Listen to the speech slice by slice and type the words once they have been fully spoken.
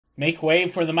Make way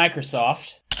for the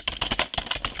Microsoft.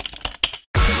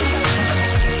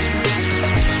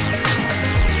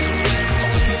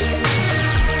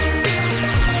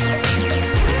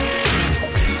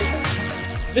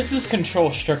 This is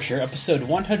Control Structure, episode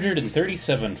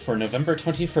 137 for November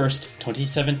 21st,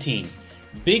 2017.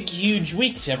 Big, huge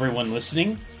week to everyone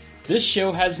listening. This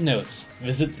show has notes.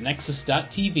 Visit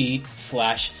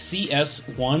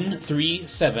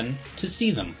nexus.tv/CS137 to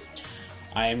see them.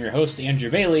 I am your host, Andrew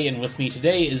Bailey, and with me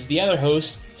today is the other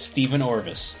host, Stephen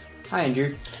Orvis. Hi,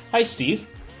 Andrew. Hi, Steve.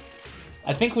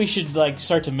 I think we should,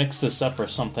 start to mix this up or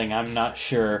something. I'm not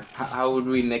sure. How would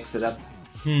we mix it up?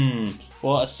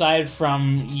 Well, aside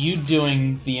from you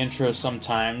doing the intro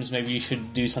sometimes, maybe you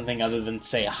should do something other than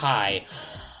say hi.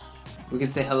 We can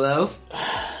say hello?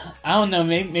 I don't know,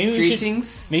 maybe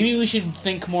Greetings? we should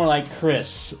think more like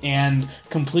Chris and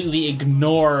completely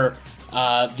ignore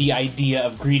the idea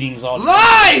of greetings all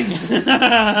Lies!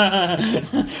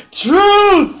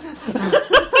 Truth!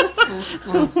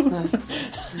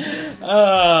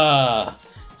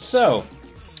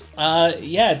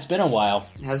 Yeah, it's been a while.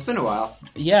 It has been a while.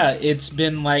 Yeah, it's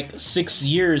been 6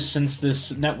 years since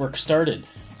this network started.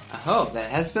 Oh,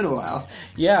 that has been a while.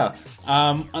 Yeah.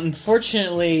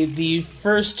 Unfortunately, the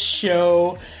first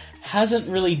show hasn't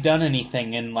really done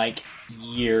anything in,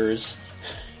 years,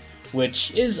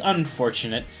 which is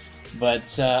unfortunate.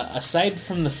 But aside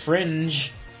from The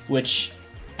Fringe, which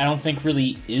I don't think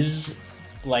really is,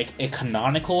 a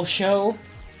canonical show,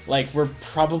 we're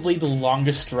probably the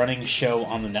longest-running show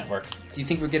on the network. Do you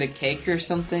think we'll get a cake or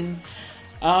something?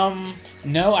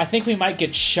 No, I think we might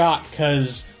get shot,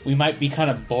 because we might be kind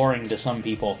of boring to some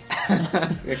people.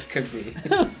 It could be.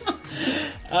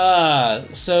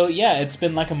 So yeah, it's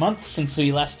been a month since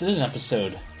we last did an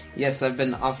episode. Yes, I've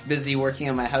been off busy working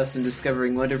on my house and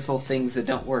discovering wonderful things that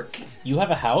don't work. You have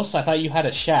a house? I thought you had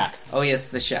a shack. Oh yes,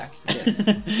 the shack. Yes.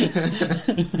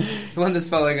 The one that's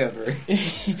falling over.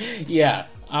 Yeah.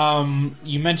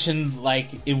 You mentioned,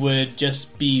 it would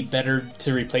just be better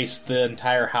to replace the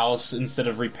entire house instead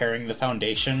of repairing the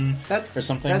foundation or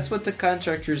something? That's what the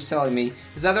contractor is telling me.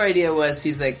 His other idea was,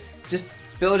 he's like, just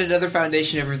build another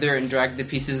foundation over there and drag the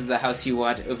pieces of the house you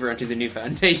want over onto the new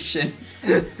foundation.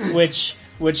 Which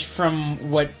from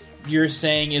what you're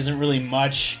saying isn't really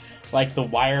much. The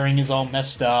wiring is all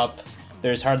messed up.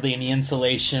 There's hardly any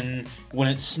insulation. When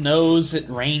it snows, it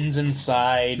rains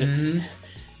inside. Mm-hmm.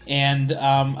 And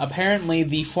apparently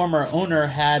the former owner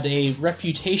had a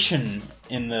reputation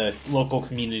in the local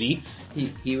community.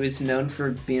 He was known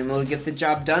for being able to get the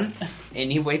job done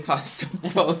any way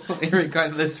possible,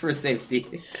 regardless for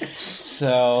safety.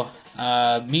 So,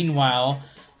 meanwhile,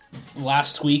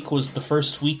 last week was the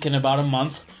first week in about a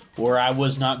month where I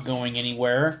was not going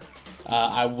anywhere.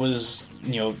 I was,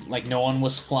 no one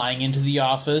was flying into the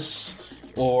office.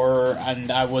 And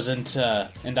I was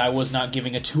not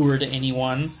giving a tour to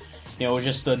anyone. It was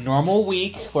just a normal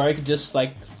week where I could just,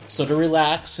 sort of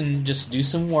relax and just do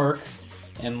some work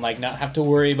and, not have to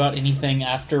worry about anything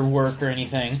after work or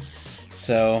anything.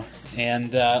 So,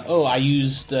 and, I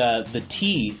used the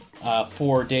T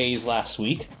 4 days last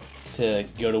week to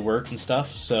go to work and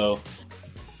stuff. So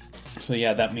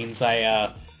yeah, that means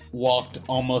I walked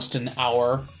almost an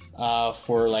hour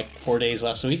for 4 days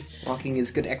last week. Walking is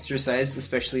good exercise,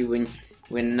 especially when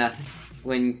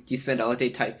you spend all day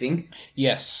typing.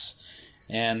 Yes.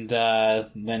 And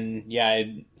then, yeah,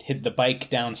 I hid the bike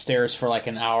downstairs for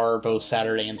an hour both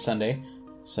Saturday and Sunday.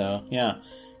 So, yeah.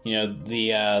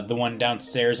 The one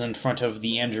downstairs in front of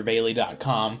the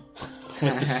AndrewBailey.com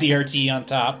with the CRT on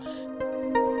top.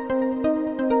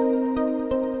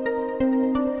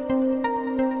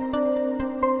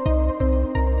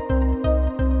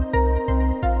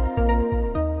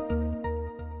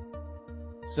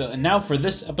 So, and now for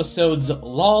this episode's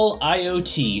LOL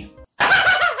IoT.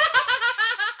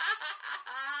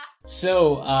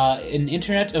 So, an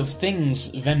Internet of Things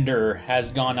vendor has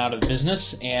gone out of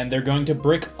business, and they're going to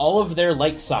brick all of their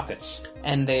light sockets.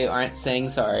 And they aren't saying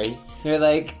sorry. They're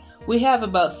like, we have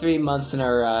about 3 months in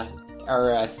our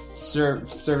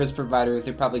service provider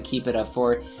to probably keep it up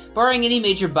for. Barring any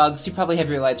major bugs, you probably have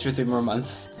your lights for 3 more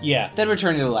months. Yeah. Then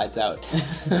returning the lights out.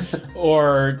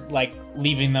 Or,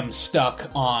 leaving them stuck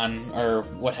on, or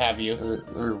what have you.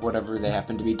 Or whatever they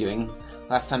happen to be doing.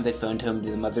 Last time they phoned home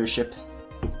to the mothership.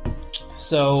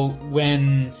 So,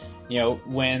 when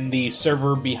the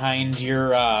server behind your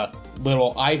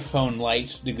little iPhone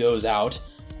light goes out,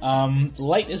 the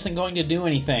light isn't going to do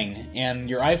anything, and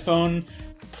your iPhone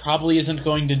probably isn't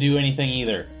going to do anything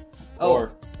either. Oh.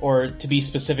 Or to be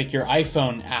specific, your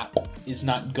iPhone app is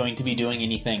not going to be doing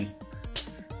anything.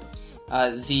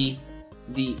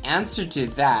 the answer to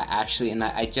that, actually, and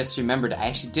I just remembered, I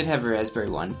actually did have a Raspberry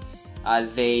one.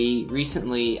 They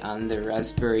recently, on the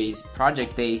Raspberries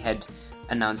project, they had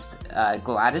announced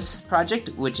Gladys project,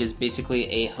 which is basically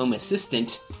a home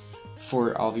assistant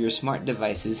for all of your smart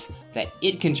devices that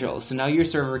it controls. So now your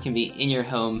server can be in your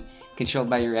home, controlled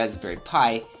by your Raspberry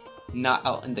Pi, not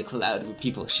out in the cloud where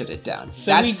people shut it down.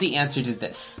 So that's the answer to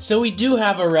this. So we do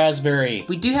have a Raspberry.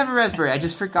 We do have a Raspberry. I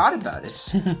just forgot about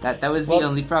it. That was the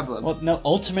only problem. Well, no,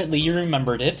 ultimately you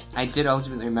remembered it. I did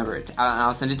ultimately remember it.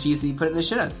 I'll send it to you so you put it in the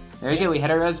show notes. There we go. We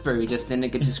had a Raspberry. We just didn't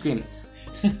get to scream.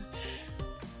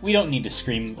 We don't need to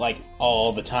scream, like,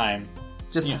 all the time.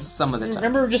 Just some of the time.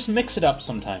 Remember, just mix it up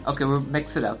sometimes. Okay, we'll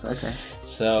mix it up. Okay.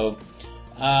 So,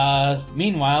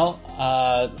 meanwhile,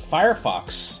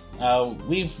 Firefox.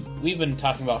 We've been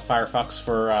talking about Firefox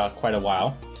for quite a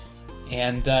while,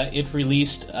 and it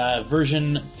released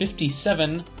version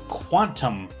 57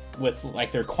 Quantum with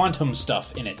like their Quantum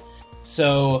stuff in it.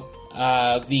 So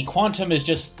the Quantum is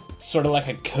just sort of like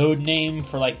a code name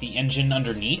for like the engine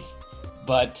underneath,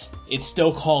 but it's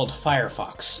still called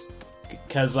Firefox.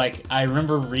 Because like I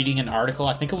remember reading an article,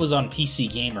 I think it was on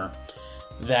PC Gamer,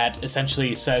 that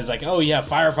essentially says like, oh yeah,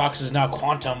 Firefox is now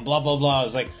Quantum, blah blah blah.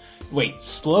 It's like, wait,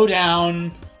 slow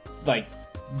down, like,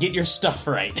 get your stuff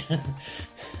right.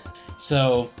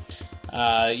 So,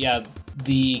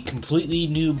 the completely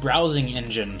new browsing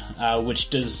engine, which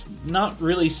does not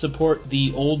really support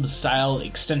the old-style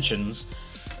extensions,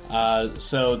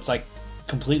 so it's, like,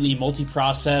 completely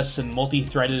multi-process and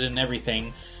multi-threaded and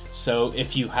everything, so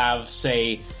if you have,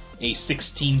 say, a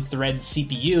 16-thread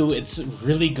CPU, it's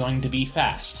really going to be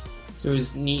fast. So it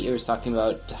was neat, it was talking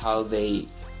about how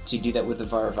to do that with the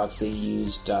Firefox, they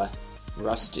used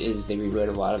Rust. They rewrote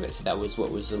a lot of it, so that was what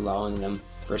was allowing them,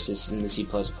 versus in the C++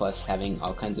 having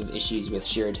all kinds of issues with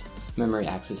shared memory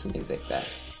access and things like that.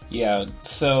 Yeah,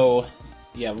 so,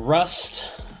 Rust,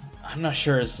 I'm not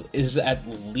sure, is at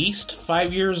least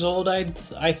 5 years old,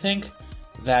 I think.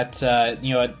 That,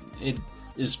 it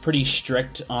is pretty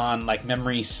strict on, like,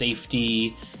 memory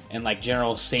safety and, like,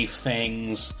 general safe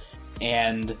things,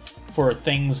 and for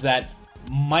things that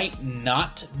might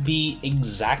not be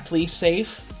exactly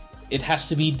safe, it has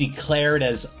to be declared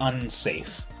as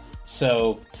unsafe.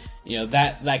 So,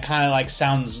 that kind of like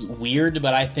sounds weird,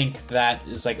 but I think that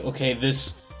is like, okay,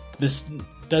 this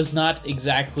does not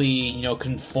exactly,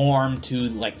 conform to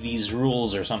like these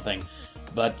rules or something.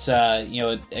 But,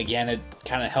 again, it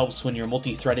kind of helps when you're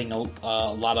multi-threading a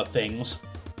lot of things.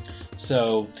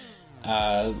 So,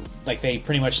 like they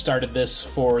pretty much started this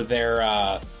for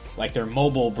their their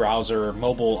mobile browser,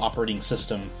 mobile operating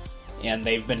system, and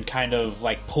they've been kind of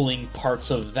like pulling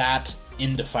parts of that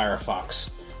into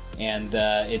Firefox, and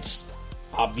it's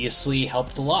obviously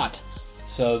helped a lot.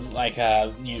 So like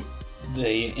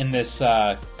in this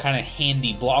kind of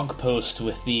handy blog post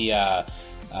with the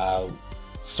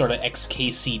sort of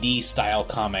XKCD style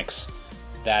comics,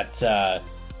 that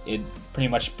it pretty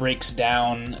much breaks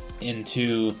down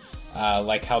into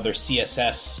like how their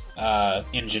CSS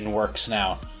engine works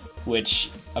now, which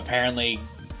apparently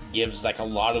gives like a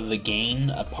lot of the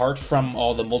gain apart from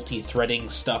all the multi-threading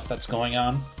stuff that's going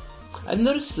on. I've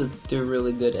noticed that they're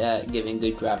really good at giving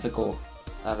good graphical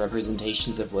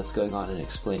representations of what's going on and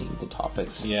explaining the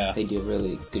topics. Yeah. They do a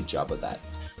really good job of that.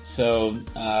 So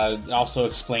it also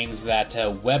explains that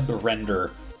Web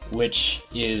Render, which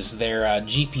is their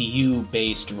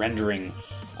GPU-based rendering,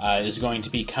 is going to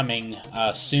be coming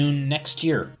soon next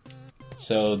year.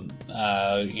 So,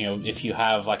 if you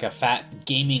have like a fat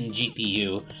gaming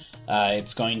GPU,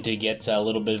 it's going to get a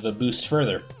little bit of a boost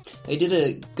further. They did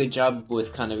a good job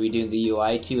with kind of redoing the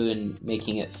UI too and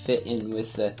making it fit in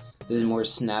with the more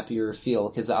snappier feel,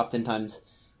 because oftentimes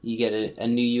you get a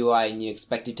new UI and you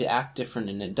expect it to act different,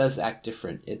 and it does act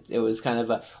different. It was kind of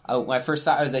when I first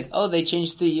saw it, I was like, oh, they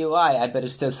changed the UI, I bet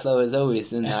it's still slow as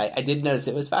always, and I did notice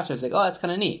it was faster. I was like, oh, that's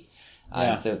kind of neat.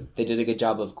 Yeah. So they did a good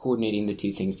job of coordinating the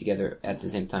two things together at the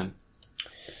same time.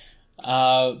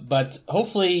 But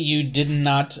hopefully you did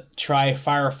not try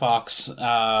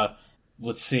Firefox.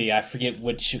 Let's see, I forget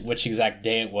which exact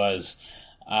day it was.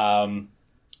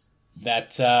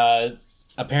 That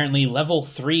apparently Level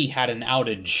 3 had an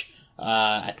outage.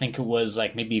 I think it was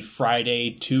like maybe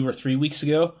Friday 2 or 3 weeks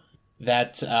ago.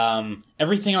 That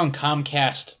everything on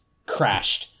Comcast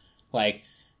crashed. Like,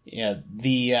 yeah,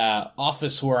 the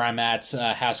office where I'm at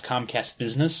has Comcast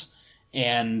Business,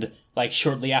 and like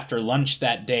shortly after lunch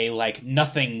that day, like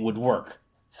nothing would work.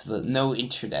 So no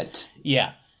internet.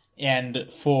 Yeah, and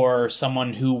for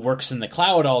someone who works in the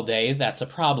cloud all day, that's a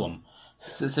problem.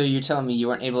 So you're telling me you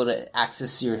weren't able to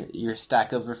access your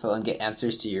Stack Overflow and get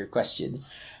answers to your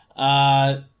questions?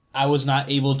 I was not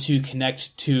able to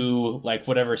connect to like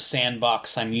whatever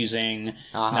sandbox I'm using.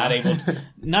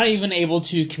 Not even able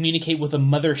to communicate with a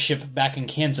mothership back in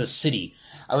Kansas City.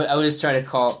 I was trying to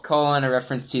call on a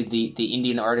reference to the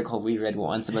Indian article we read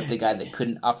once about the guy that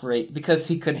couldn't operate because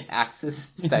he couldn't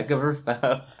access Stack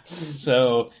Overflow.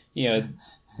 So,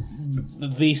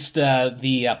 at least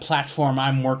the platform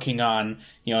I'm working on,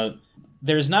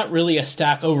 there's not really a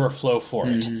Stack Overflow for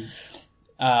it.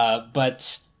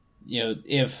 But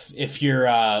if your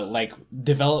like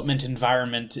development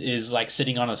environment is like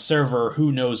sitting on a server,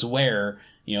 who knows where,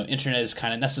 internet is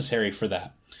kind of necessary for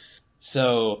that.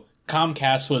 So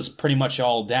Comcast was pretty much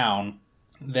all down.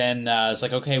 Then it's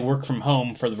like, okay, work from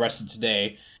home for the rest of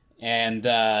today. And,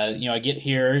 I get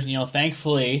here,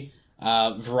 thankfully,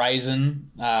 Verizon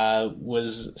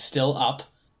was still up.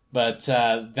 But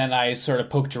then I sort of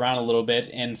poked around a little bit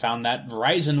and found that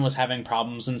Verizon was having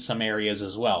problems in some areas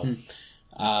as well.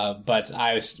 But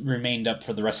I remained up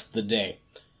for the rest of the day.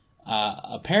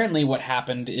 Apparently what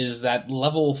happened is that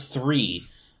level 3,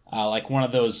 like one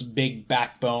of those big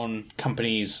backbone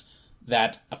companies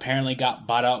that apparently got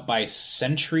bought out by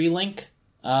CenturyLink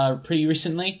pretty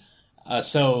recently.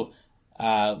 So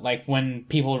like when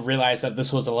people realized that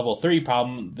this was a level 3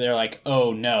 problem, they're like,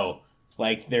 oh no,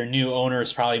 like their new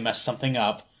owners probably messed something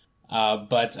up.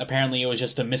 But apparently it was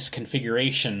just a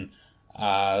misconfiguration.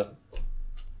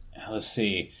 Let's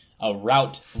see, a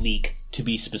route leak to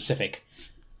be specific.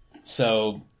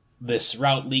 So this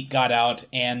route leak got out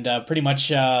and pretty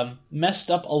much messed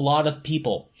up a lot of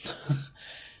people.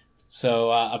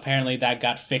 So apparently that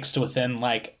got fixed within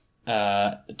like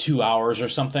 2 hours or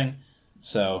something.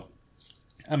 So,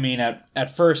 I mean,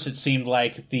 at first it seemed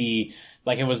like it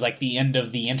was like the end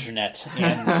of the internet,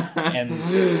 and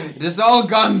it has all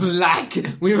gone black.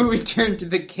 We will return to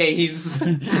the caves.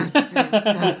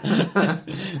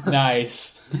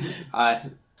 Nice.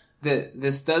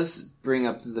 This does bring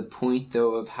up the point,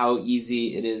 though, of how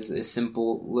easy it is. A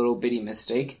simple little bitty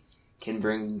mistake can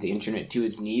bring the internet to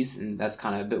its knees, and that's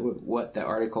kind of a bit what the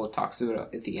article talks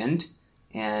about at the end.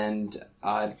 And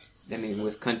I mean,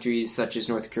 with countries such as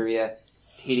North Korea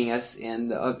hating us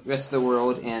and the rest of the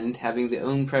world and having their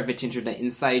own private internet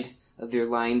inside of their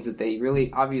lines that they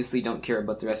really obviously don't care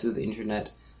about the rest of the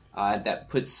internet, that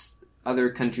puts other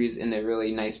countries in a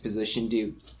really nice position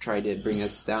to try to bring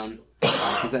us down.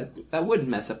 Because that would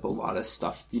mess up a lot of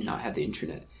stuff to not have the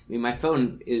internet. I mean, my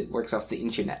phone, it works off the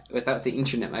internet. Without the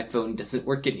internet, my phone doesn't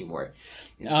work anymore.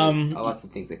 And so, lots of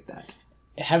things like that.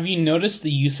 Have you noticed the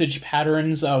usage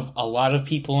patterns of a lot of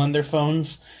people on their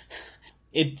phones?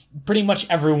 It pretty much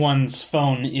everyone's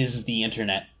phone is the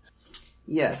internet.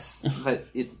 Yes, but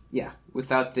it's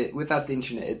without the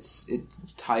internet, it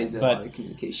ties a lot of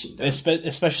communication down.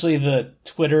 Especially the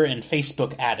Twitter and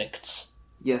Facebook addicts.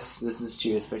 Yes, this is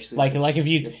true, especially like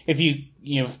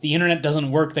if the internet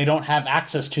doesn't work, they don't have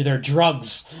access to their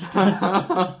drugs.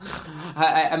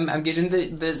 I'm getting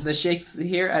the shakes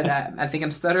here, and I think I'm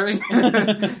stuttering.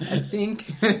 I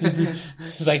think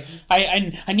it's like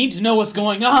I need to know what's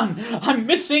going on. I'm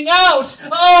missing out.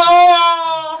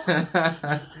 Oh!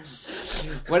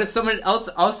 What if someone else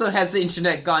also has the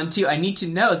internet gone too? I need to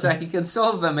know so I can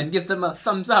console them and give them a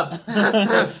thumbs up.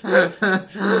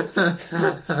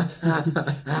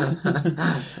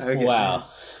 Okay. Wow.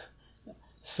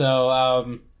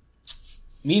 So,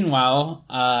 meanwhile,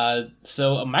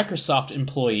 so a Microsoft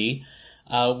employee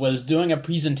was doing a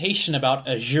presentation about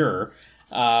Azure.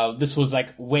 This was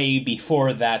like way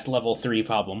before that level 3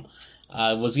 problem.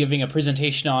 Was giving a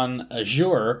presentation on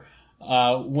Azure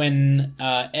when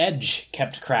Edge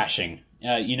kept crashing.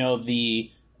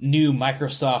 The new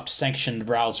Microsoft sanctioned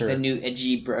browser. The new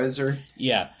edgy browser?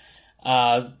 Yeah.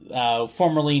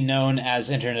 Formerly known as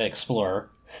Internet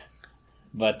Explorer.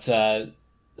 But,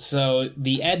 so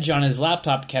the Edge on his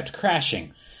laptop kept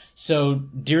crashing. So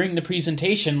during the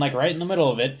presentation, like right in the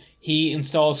middle of it, he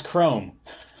installs Chrome.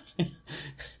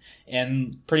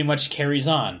 And pretty much carries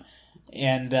on.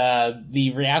 And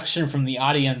the reaction from the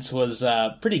audience was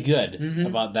pretty good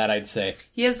about that, I'd say.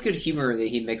 He has good humor that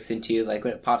he mixes into, like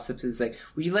when it pops up, it's like,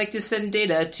 would you like to send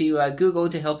data to Google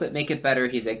to help it make it better?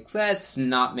 He's like, let's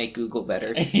not make Google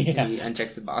better. Yeah. And he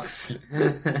unchecks the box.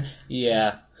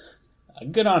 Yeah.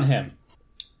 Good on him.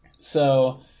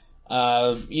 So,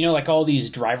 like all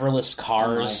these driverless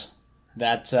cars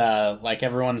that, like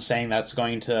everyone's saying that's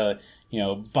going to,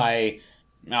 by...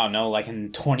 I don't know, like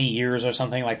in 20 years or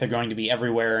something, like they're going to be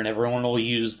everywhere and everyone will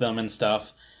use them and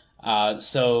stuff.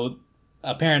 So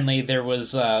apparently there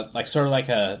was like sort of like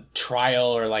a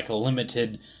trial or like a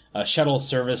limited shuttle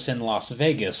service in Las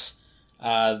Vegas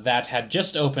that had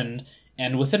just opened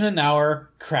and within an hour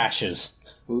crashes.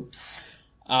 Oops.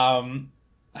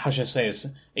 how should I say this?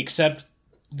 Except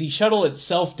the shuttle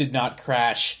itself did not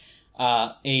crash.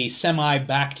 A semi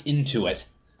backed into it.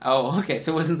 Oh, okay.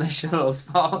 So it wasn't the shuttle's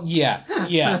fault.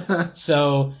 Yeah.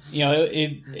 So,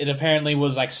 it apparently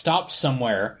was like stopped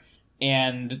somewhere,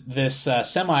 and this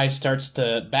semi starts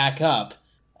to back up,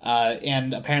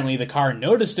 and apparently the car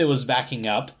noticed it was backing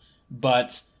up,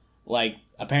 but like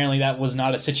apparently that was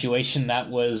not a situation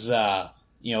that was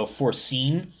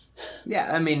foreseen. Yeah,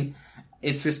 I mean,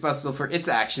 it's responsible for its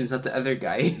actions, not the other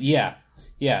guy. Yeah.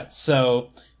 So,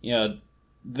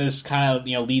 this kind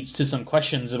of leads to some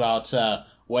questions about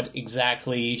what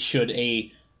exactly should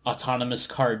a autonomous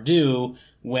car do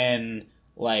when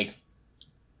like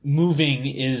moving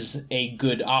is a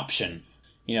good option.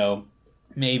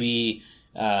 Maybe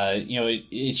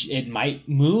it might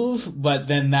move, but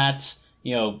then that's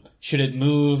should it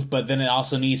move, but then it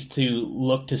also needs to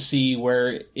look to see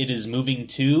where it is moving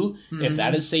to, if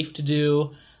that is safe to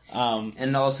do.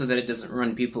 And also that it doesn't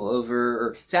run people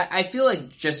over. So I feel like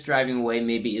just driving away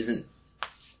maybe isn't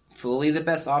fully the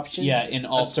best option. Yeah, in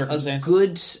all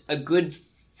circumstances. A good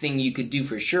thing you could do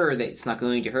for sure that it's not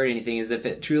going to hurt anything is if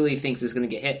it truly thinks it's going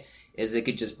to get hit, is it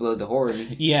could just blow the horn.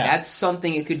 Yeah. That's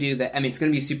something it could do that, I mean, it's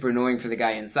going to be super annoying for the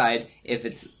guy inside if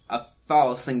it's a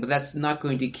false thing, but that's not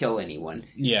going to kill anyone.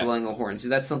 It's blowing a horn. So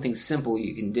that's something simple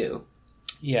you can do.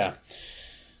 Yeah.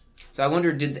 So I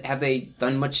wonder, have they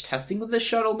done much testing with the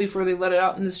shuttle before they let it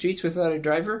out in the streets without a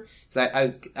driver?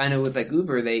 Because I know with like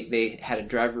Uber, they had a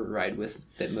driver ride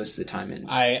with it most of the time, and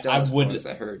I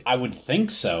heard. I would think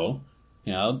so.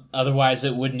 Otherwise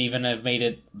it wouldn't even have made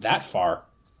it that far,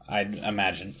 I'd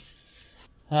imagine.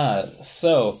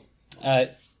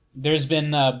 There's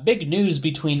been big news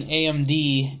between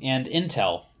AMD and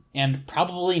Intel, and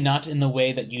probably not in the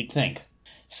way that you'd think.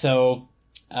 So,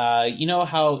 you know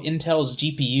how Intel's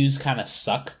GPUs kind of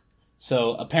suck?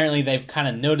 So apparently they've kind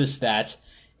of noticed that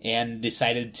and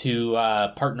decided to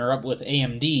partner up with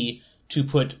AMD to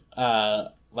put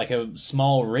like a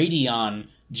small Radeon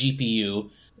GPU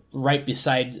right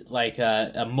beside like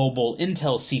a mobile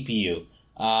Intel CPU,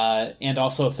 and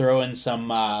also throw in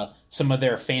some of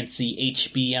their fancy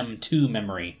HBM2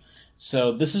 memory.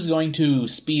 So this is going to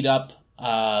speed up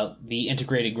the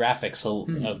integrated graphics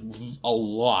a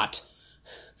lot.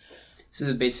 So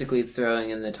they're basically throwing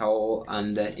in the towel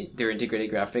on their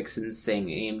integrated graphics and saying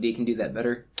AMD can do that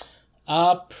better?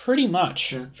 Pretty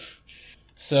much. Yeah.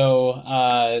 So,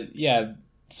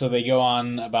 so they go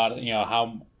on about,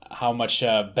 how much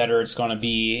better it's going to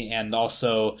be, and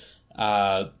also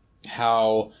how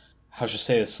should I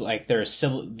say this, like there's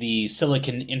the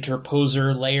silicon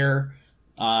interposer layer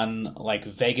on like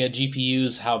Vega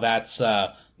GPUs, how that's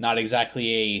not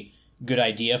exactly a good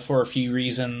idea for a few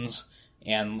reasons,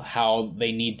 and how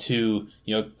they need to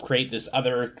create this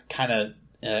other kind of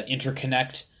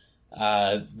interconnect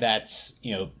that's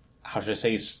how should I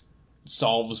say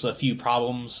solves a few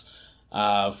problems.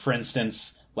 For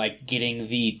instance, like getting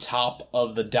the top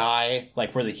of the die,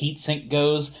 like where the heatsink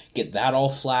goes, get that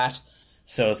all flat.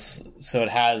 So it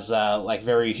has like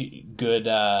very good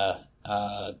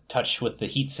touch with the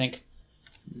heatsink.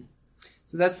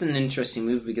 So that's an interesting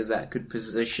move because that could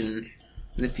position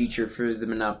in the future for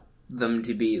them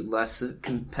to be less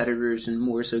competitors and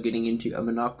more so getting into a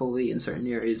monopoly in certain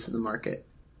areas of the market.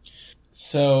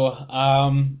 So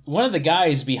one of the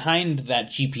guys behind that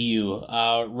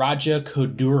GPU, Raja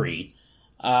Koduri,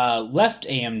 left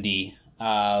AMD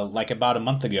like about a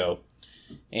month ago.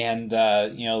 And,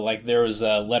 like there was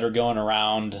a letter going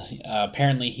around.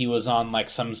 Apparently he was on like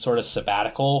some sort of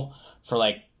sabbatical for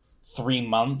like 3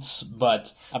 months,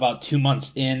 but about 2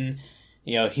 months in,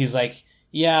 he's like,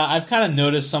 yeah, I've kind of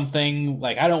noticed something,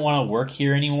 like I don't want to work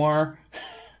here anymore.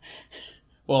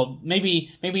 Well,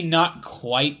 maybe not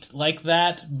quite like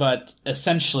that, but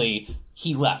essentially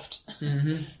he left.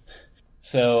 Mm-hmm.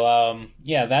 So,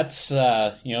 that's,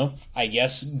 I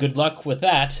guess good luck with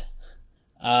that.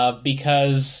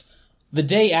 Because the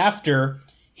day after,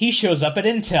 he shows up at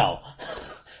Intel.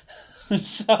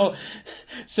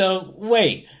 So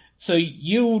wait. So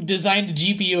you designed a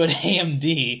GPU at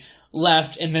AMD,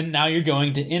 left, and then now you're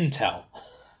going to Intel.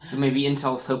 So maybe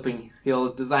Intel's hoping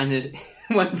he'll design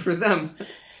one for them.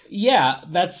 Yeah,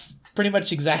 that's pretty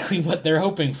much exactly what they're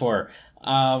hoping for.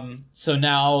 So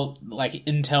now, like,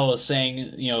 Intel is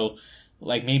saying,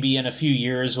 like maybe in a few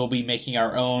years we'll be making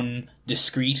our own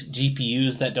discrete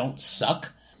GPUs that don't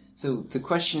suck. So the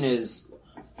question is,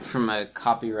 from a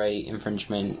copyright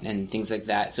infringement and things like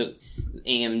that, so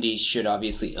AMD should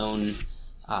obviously own...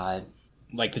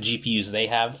 like the GPUs they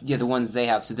have? Yeah, the ones they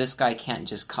have. So this guy can't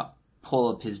just pull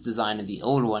up his design of the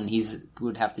old one. He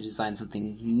would have to design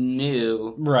something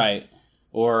new. Right.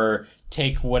 Or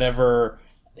take whatever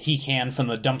he can from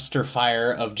the dumpster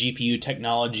fire of GPU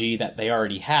technology that they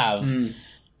already have,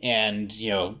 and,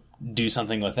 do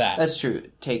something with that. That's true.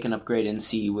 Take an upgrade and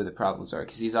see where the problems are,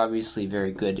 because he's obviously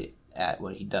very good at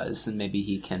what he does, and maybe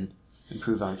he can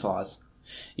improve on flaws.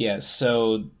 Yeah,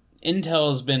 so Intel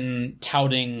has been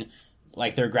touting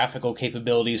their graphical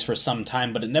capabilities for some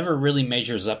time, but it never really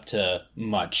measures up to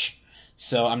much.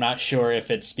 So I'm not sure if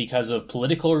it's because of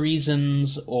political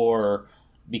reasons or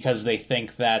because they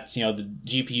think that, the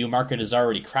GPU market is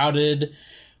already crowded,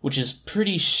 which is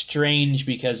pretty strange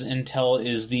because Intel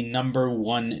is the number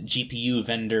one GPU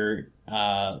vendor,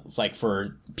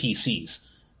 for PCs.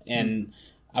 And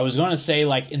I was going to say,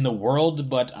 in the world,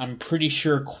 but I'm pretty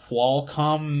sure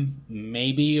Qualcomm,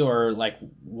 maybe, or,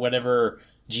 whatever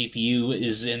GPU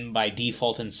is in by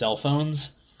default in cell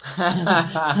phones.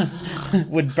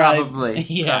 Would Probably.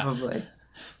 Yeah. Probably.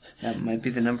 That might be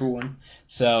the number one.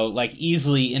 So,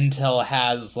 easily Intel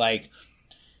has,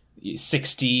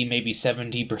 60, maybe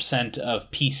 70% of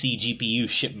PC GPU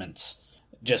shipments.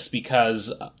 Just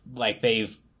because,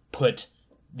 they've put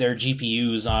their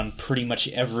GPUs on pretty much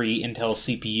every Intel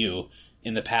CPU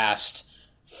in the past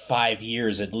 5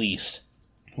 years at least.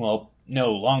 Well,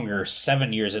 no longer,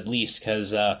 7 years at least,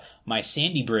 because my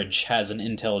Sandy Bridge has an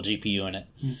Intel GPU in it.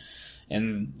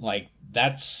 And,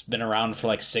 that's been around for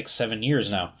 6-7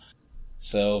 years now.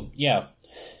 So, yeah.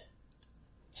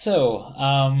 So,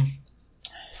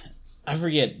 I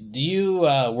forget, do you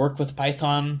work with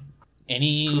Python?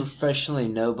 Professionally,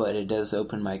 no, but it does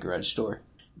open my garage door.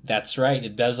 That's right,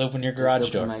 it does open your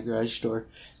garage door. My garage door.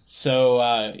 So,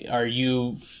 are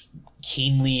you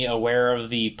keenly aware of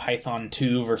the Python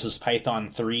 2 versus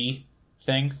Python 3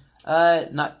 thing?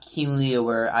 Not keenly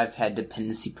aware. I've had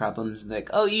dependency problems,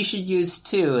 you should use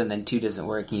 2, and then 2 doesn't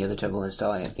work, and you have the trouble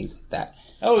installing it, things like that.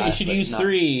 Oh, you should use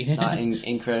 3. Not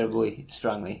incredibly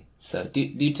strongly. So,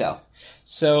 do tell.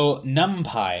 So,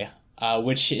 NumPy,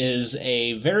 which is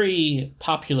a very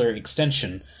popular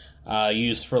extension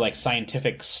used for,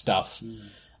 scientific stuff,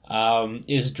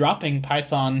 is dropping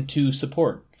Python 2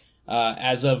 support.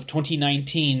 As of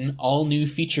 2019, all new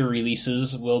feature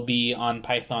releases will be on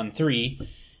Python 3,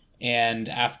 and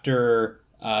after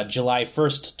July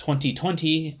 1st,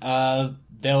 2020,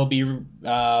 they'll be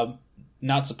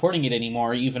not supporting it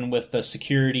anymore, even with the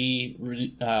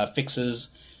security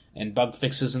fixes and bug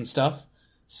fixes and stuff.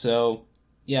 So,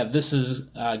 yeah, this is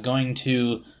going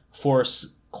to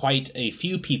force quite a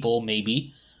few people,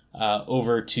 maybe,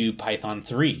 over to Python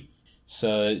 3.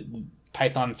 So,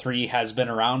 Python 3 has been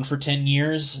around for 10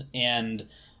 years, and,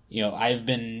 I've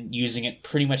been using it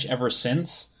pretty much ever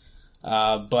since.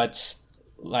 But,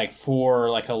 for,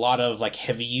 a lot of,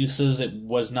 heavy uses, it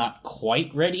was not quite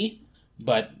ready.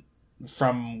 But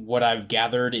from what I've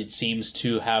gathered, it seems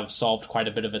to have solved quite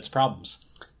a bit of its problems.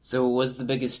 So was the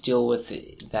biggest deal with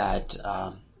it that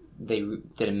they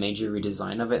did a major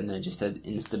redesign of it and then it just had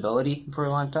instability for a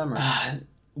long time? Or?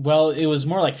 Well, it was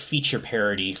more like feature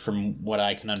parity from what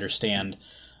I can understand.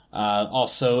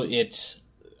 Also, it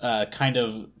kind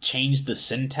of changed the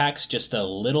syntax just a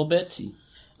little bit.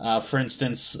 For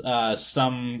instance,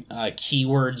 some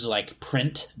keywords like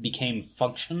print became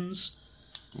functions.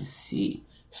 I see.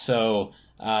 So,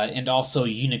 and also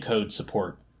Unicode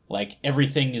support.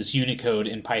 Everything is Unicode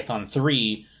in Python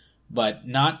 3, but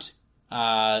not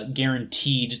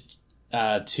guaranteed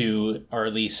to, or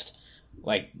at least,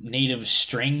 native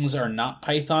strings are not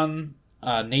Python.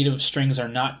 Native strings are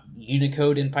not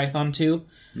Unicode in Python 2.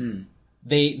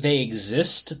 They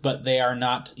exist, but they are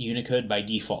not Unicode by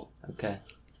default. Okay.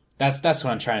 That's what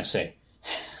I'm trying to say.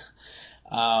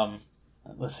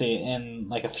 Let's see, and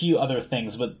a few other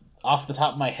things, but off the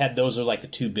top of my head, those are the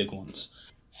two big ones.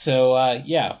 So,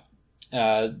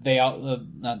 NumPy,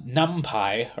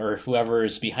 or whoever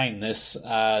is behind this,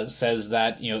 says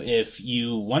that, if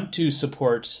you want to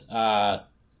support NumPy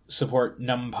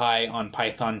on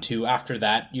Python 2 after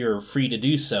that, you're free to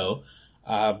do so,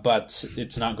 but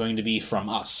it's not going to be from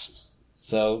us.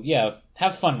 So, yeah,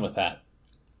 have fun with that.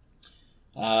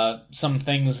 Some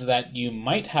things that you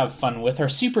might have fun with are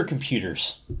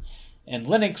supercomputers. And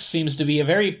Linux seems to be a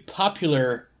very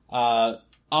popular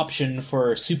option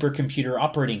for supercomputer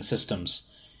operating systems.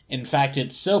 In fact,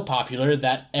 it's so popular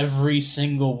that every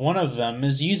single one of them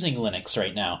is using Linux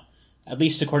right now, at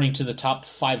least according to the top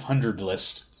 500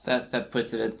 list. So that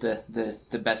puts it at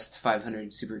the best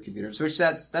 500 supercomputers, which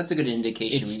that's a good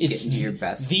indication when you get into your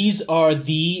best. These are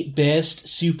the best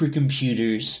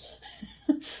supercomputers.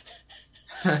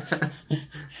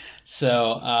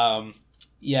 So,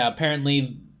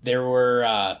 apparently there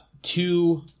were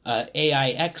 2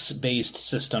 AIX-based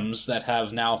systems that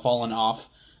have now fallen off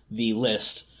the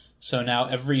list. So now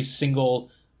every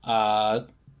single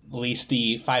at least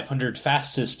the 500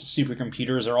 fastest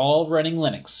supercomputers are all running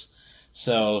Linux.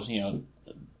 So,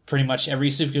 pretty much every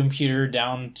supercomputer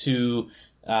down to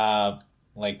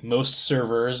most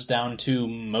servers, down to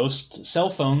most cell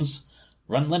phones,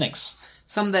 run Linux.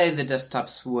 Someday the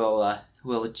desktops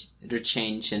will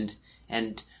change,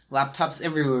 and laptops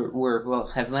everywhere will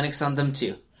have Linux on them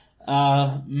too.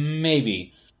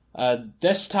 Maybe.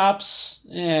 Desktops,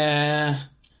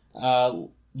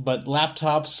 but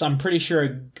laptops, I'm pretty sure a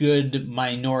good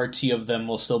minority of them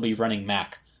will still be running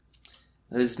Mac.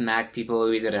 Those Mac people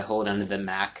always got to hold onto the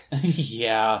Mac.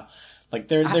 Yeah.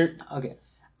 They're... Okay.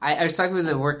 I was talking with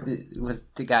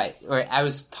the guy, or I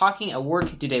was talking at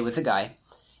work today with a guy,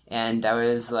 and I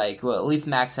was like, well, at least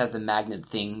Macs have the magnet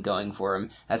thing going for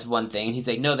them. That's one thing. And he's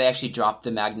like, no, they actually dropped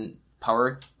the magnet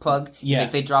power plug. He's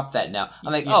like, they dropped that now.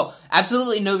 I'm like, oh,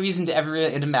 absolutely no reason to ever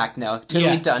get a Mac now.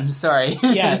 Totally done. Sorry.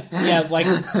 yeah.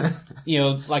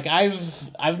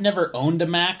 I've never owned a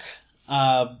Mac,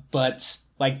 but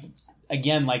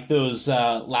again, those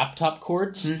laptop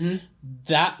cords,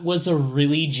 that was a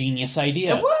really genius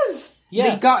idea. It was!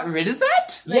 Yeah. They got rid of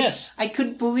that? Yes. I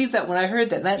couldn't believe that when I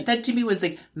heard that. That to me was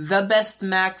the best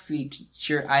Mac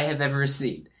feature I have ever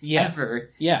seen. Yeah. Ever.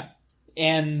 Yeah.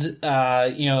 And,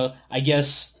 I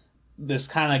guess this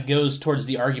kind of goes towards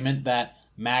the argument that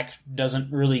Mac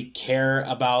doesn't really care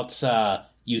about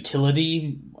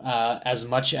utility as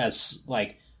much as,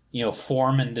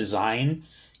 form and design.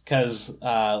 Because,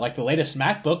 the latest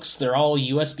MacBooks, they're all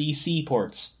USB-C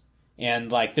ports.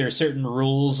 And, there are certain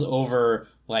rules over,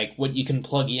 what you can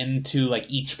plug into,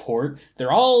 each port.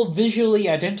 They're all visually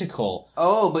identical.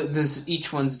 Oh, but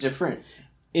each one's different.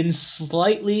 In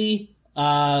slightly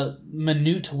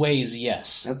minute ways,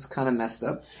 yes. That's kind of messed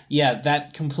up. Yeah,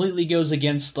 that completely goes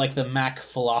against, the Mac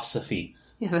philosophy.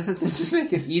 Yeah, this is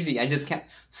make it easy. I just can't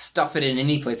stuff it in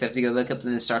any place. I have to go look up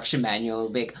the instruction manual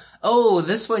and be like, oh,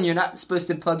 this one you're not supposed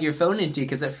to plug your phone into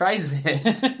because it fries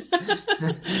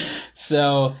it.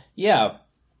 So, yeah.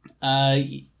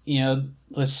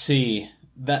 Let's see.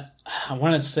 That I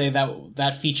want to say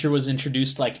that feature was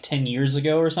introduced 10 years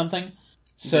ago or something.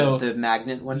 So the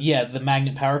magnet one? Yeah, the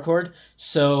magnet power cord.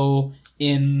 So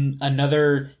in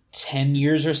another 10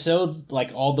 years or so,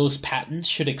 all those patents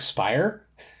should expire.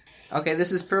 Okay,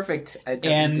 this is perfect. I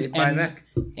definitely buy that.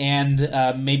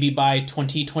 And maybe by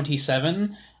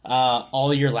 2027,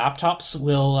 all your laptops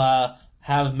will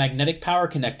have magnetic power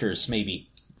connectors, maybe.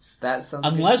 That's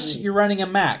something. Unless you're running a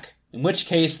Mac, in which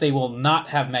case they will not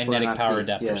have magnetic power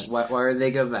adapters. Yes, why would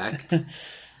they go back?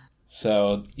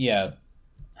 So, yeah.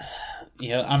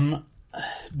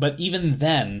 But even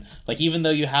then, even though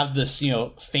you have this,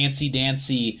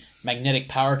 fancy-dancy magnetic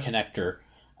power connector,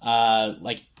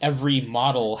 every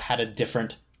model had a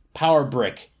different power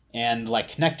brick and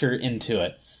connector into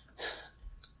it.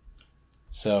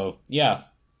 So, yeah.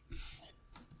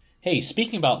 Hey,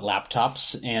 speaking about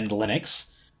laptops and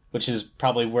Linux, which is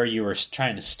probably where you were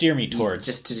trying to steer me towards.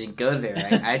 You just didn't go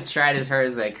there. I tried as hard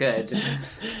as I could.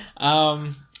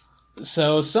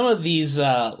 So some of these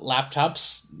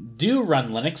laptops do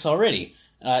run Linux already,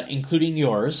 including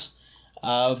yours.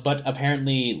 But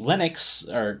apparently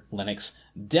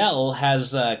Dell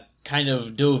has kind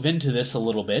of dove into this a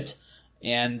little bit.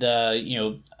 And,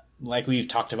 we've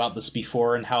talked about this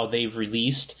before and how they've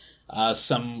released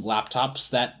some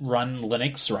laptops that run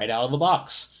Linux right out of the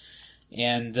box.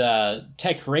 And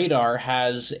Tech Radar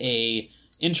has a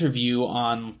interview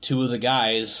on two of the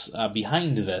guys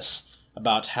behind this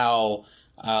about how,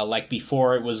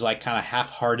 before it was kind of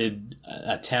half-hearted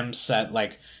attempts at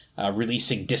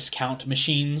releasing discount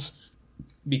machines,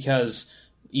 because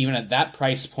even at that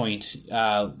price point,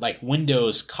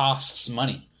 Windows costs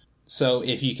money. So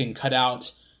if you can cut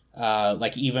out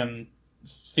even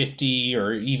 50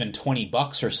 or even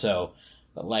 $20 or so,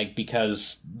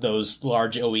 because those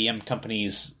large OEM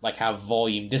companies have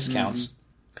volume discounts,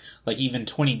 even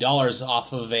 $20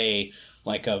 off of a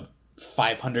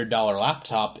 $500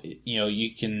 laptop,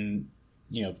 you can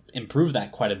improve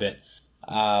that quite a bit.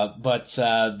 But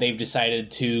they've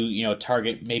decided to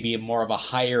target maybe more of a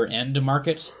higher end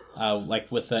market,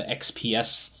 with the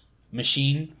XPS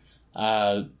machine.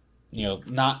 Not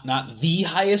the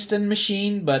highest end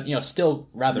machine, but still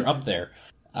rather up there.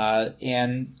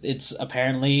 And it's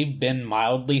apparently been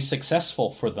mildly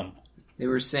successful for them. They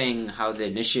were saying how the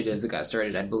initiative that got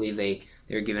started, I believe they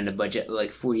were given a budget of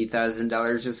 $40,000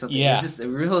 or something. Yeah. It was just a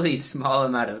really small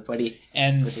amount of money.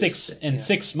 And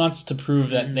 6 months to prove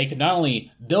that they could not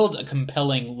only build a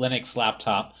compelling Linux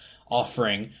laptop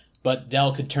offering, but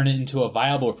Dell could turn it into a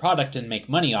viable product and make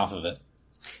money off of it.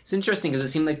 It's interesting because it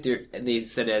seemed like they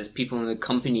said as people in the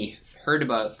company heard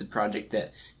about the project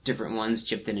that different ones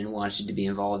chipped in and wanted to be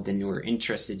involved and were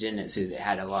interested in it, so they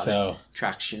had a lot of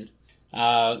traction.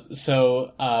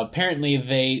 Apparently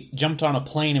they jumped on a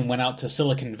plane and went out to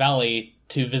Silicon Valley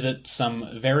to visit some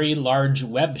very large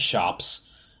web shops,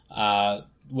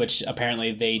 which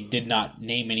apparently they did not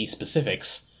name any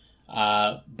specifics.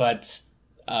 But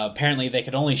apparently they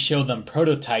could only show them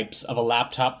prototypes of a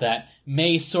laptop that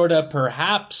may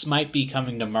perhaps might be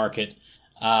coming to market.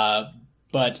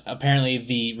 But apparently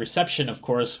the reception, of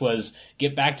course, was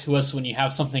get back to us when you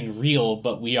have something real,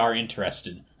 but we are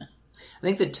interested. I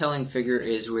think the telling figure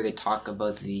is where they talk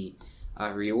about the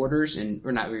reorders,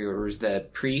 or not reorders, the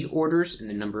pre-orders and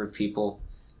the number of people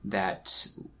that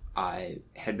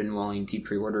had been willing to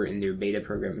pre-order in their beta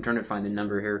program. I'm trying to find the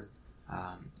number here.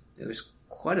 It was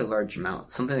quite a large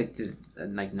amount, something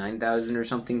like 9,000 or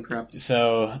something, perhaps.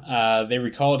 So they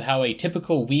recalled how a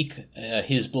typical week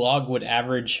his blog would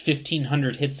average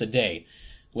 1,500 hits a day.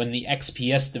 When the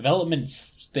XPS development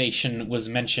station was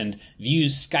mentioned,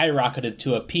 views skyrocketed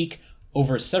to a peak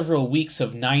over several weeks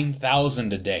of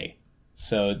 9,000 a day.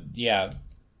 So, yeah,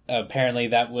 apparently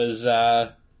that was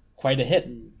quite a hit.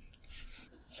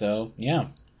 So, yeah.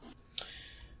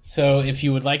 So, if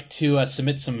you would like to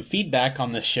submit some feedback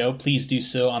on the show, please do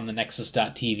so on the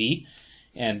Nexus.tv.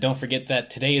 And don't forget that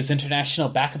today is International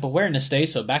Backup Awareness Day,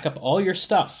 so back up all your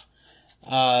stuff.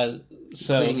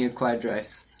 Including your cloud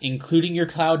drives. Including your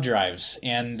cloud drives.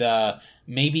 And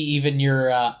maybe even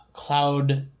your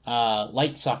cloud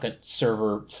light socket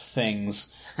server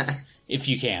things, if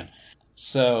you can.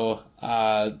 So,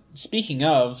 speaking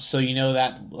of, so you know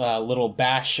that little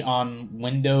bash on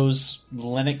Windows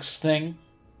Linux thing?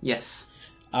 Yes.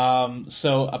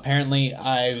 So apparently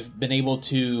I've been able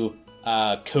to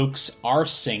coax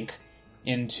rsync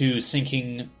into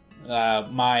syncing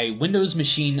my Windows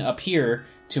machine up here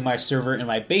to my server in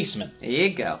my basement. There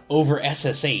you go. Over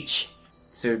SSH.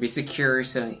 So it'd be secure,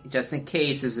 so just in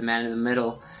case there's a man in the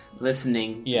middle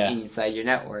listening inside your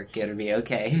network, it'll be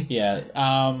okay. Yeah.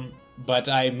 But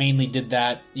I mainly did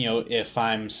that, if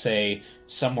I'm, say,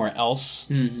 somewhere else.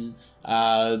 Mm-hmm.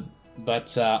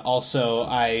 But also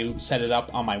I set it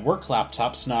up on my work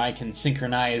laptop, so now I can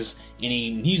synchronize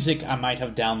any music I might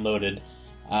have downloaded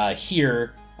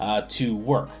here to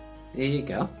work. There you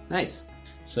go. Nice.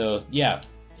 So, yeah,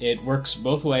 it works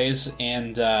both ways,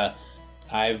 and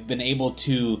I've been able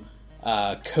to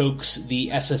coax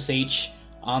the SSH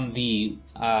on the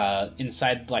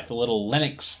inside, like, the little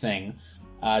Linux thing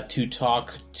to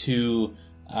talk to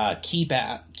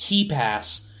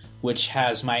KeyPass, which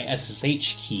has my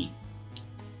SSH key.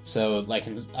 So, like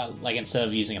instead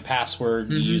of using a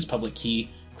password, you use public key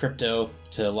crypto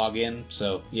to log in.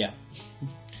 So, yeah.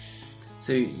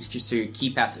 So your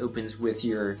KeyPass opens with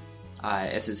your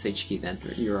SSH key then,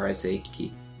 or your RSA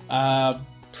key?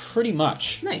 Pretty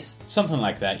much. Nice. Something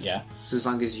like that, yeah. So as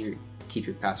long as you keep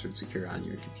your password secure on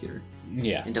your computer.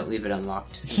 Yeah. And don't leave it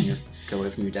unlocked when you go away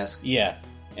from your desk. Yeah.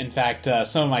 In fact,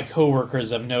 some of my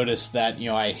coworkers have noticed that,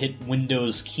 I hit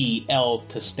Windows key L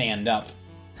to stand up.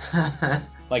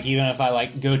 Like, even if I,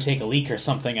 go take a leak or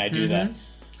something, I do that.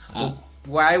 Well,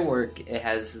 where I work, it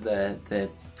has the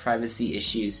privacy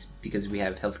issues because we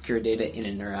have healthcare data in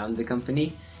and around the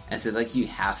company. And so, you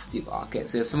have to lock it.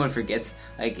 So if someone forgets,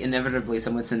 inevitably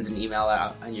someone sends an email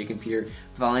out on your computer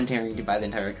volunteering to buy the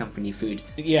entire company food.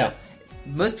 Yeah. So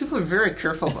most people are very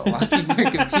careful about locking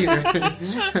their computer.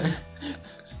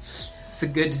 It's a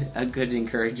good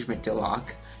encouragement to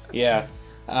lock. Yeah.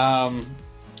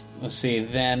 Let's see.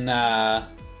 Then,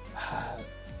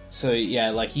 so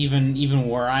yeah, even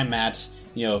where I'm at,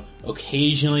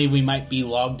 occasionally we might be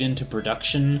logged into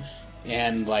production,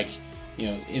 and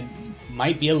it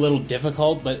might be a little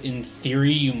difficult, but in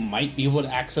theory you might be able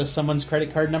to access someone's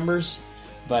credit card numbers.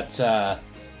 But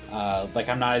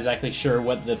I'm not exactly sure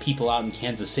what the people out in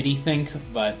Kansas City think,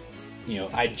 but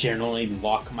I generally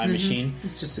lock my machine.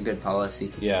 It's just a good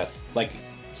policy. Yeah,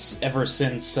 ever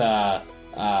since I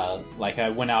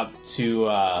went out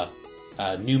to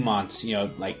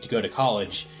Newmont, to go to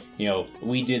college,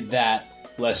 we did that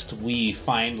lest we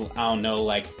find,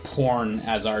 porn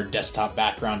as our desktop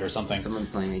background or something. Someone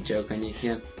playing a joke on you,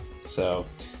 yeah. So,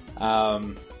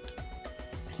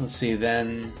 let's see,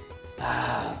 then,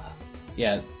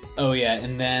 yeah, oh yeah,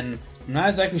 and then I'm not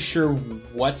exactly sure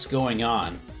what's going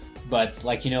on, but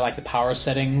the power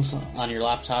settings on your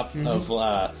laptop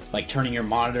of turning your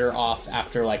monitor off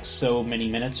after so many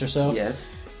minutes or so. Yes.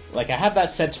 I have that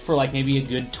set for maybe a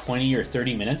good 20 or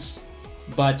 30 minutes,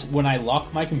 but when I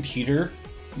lock my computer,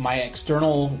 my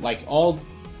external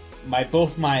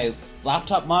both my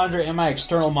laptop monitor and my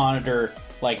external monitor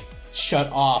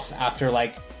shut off after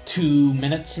 2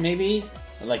 minutes maybe.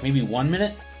 like maybe 1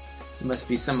 minute. There must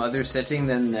be some other setting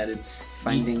then that it's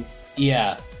finding.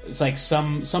 Yeah, it's like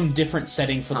some different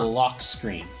setting for the lock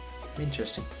screen.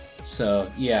 Interesting.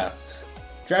 So yeah,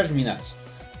 drives me nuts.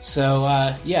 So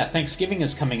yeah, Thanksgiving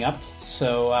is coming up.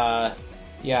 So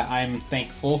yeah, I'm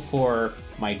thankful for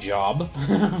my job.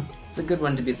 It's a good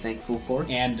one to be thankful for.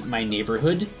 And my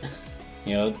neighborhood,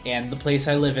 and the place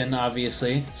I live in,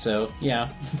 obviously. So yeah.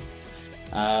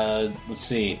 Let's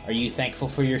see. Are you thankful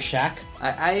for your shack?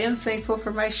 I am thankful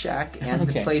for my shack and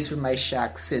the place where my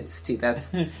shack sits too.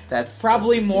 That's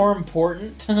probably more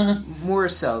important. More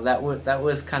so. That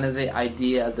was kind of the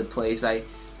idea of the place. I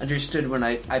understood when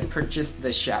I purchased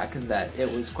the shack that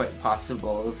it was quite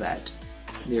possible that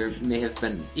there may have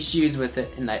been issues with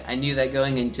it, and I knew that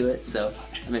going into it. So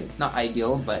I mean, not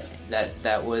ideal, but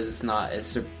that was not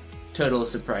a total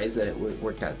surprise that it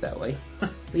worked out that way.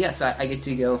 But yes, I get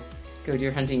to go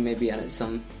deer hunting maybe on it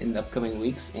some in the upcoming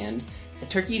weeks, and the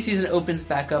turkey season opens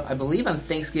back up I believe on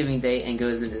Thanksgiving Day and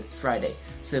goes into Friday,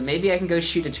 so maybe I can go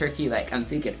shoot a turkey, like I'm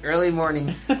thinking early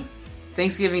morning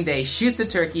Thanksgiving Day, shoot the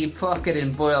turkey, pluck it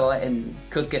and boil it and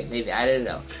cook it, maybe. I don't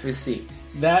know, we'll see.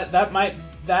 That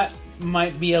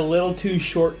might be a little too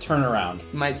short turnaround.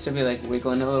 You might still be like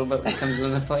wiggling a little bit when it comes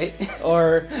on the plate.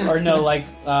 or no, like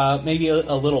maybe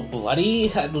a little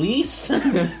bloody at least.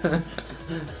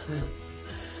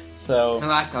 So I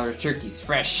like our turkeys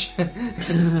fresh.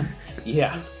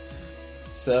 Yeah.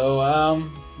 So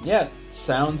yeah,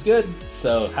 sounds good.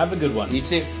 So have a good one. You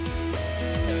too.